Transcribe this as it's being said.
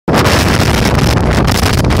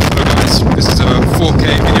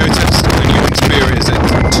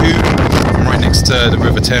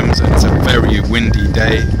Thames, and it's a very windy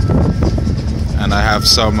day, and I have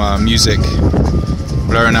some music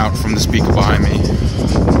blaring out from the speaker behind me,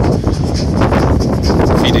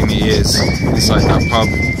 feeding the ears inside that pub.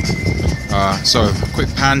 So a quick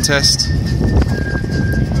pan test.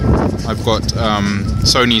 I've got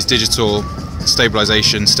Sony's digital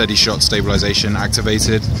stabilization, steady shot stabilization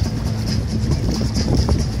activated,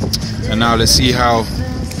 and now let's see how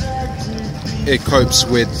it copes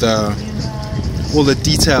with all the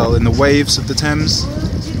detail in the waves of the Thames.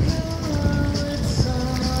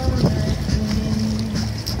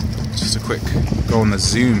 Just a quick go on the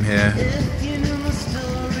zoom here.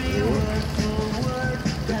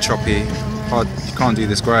 A bit choppy, hard, you can't do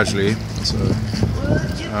this gradually, so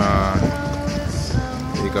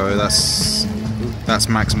there you go, that's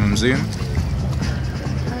maximum zoom.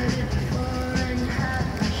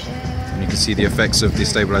 And you can see the effects of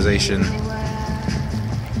destabilization.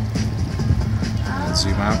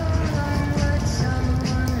 Zoom out.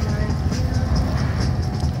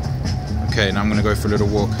 Okay, now I'm going to go for a little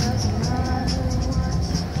walk.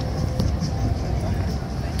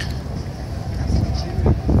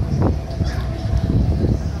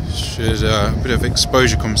 A bit of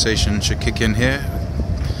exposure compensation should kick in here.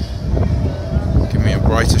 Give me a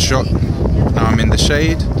brighter shot. Now I'm in the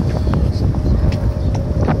shade.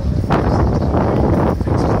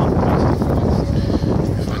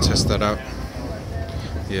 If I test that out,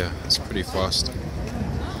 yeah, it's pretty fast.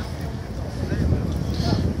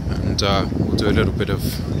 And we'll do a little bit of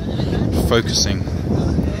focusing.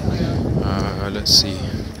 Let's see,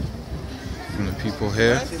 from the people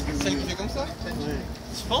here.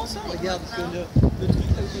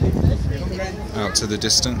 Out to the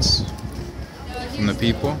distance from the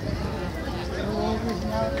people.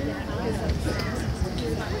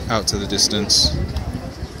 Out to the distance.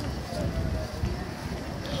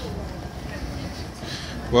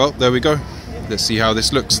 Well, there we go. Let's see how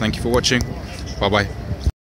this looks. Thank you for watching. Bye bye.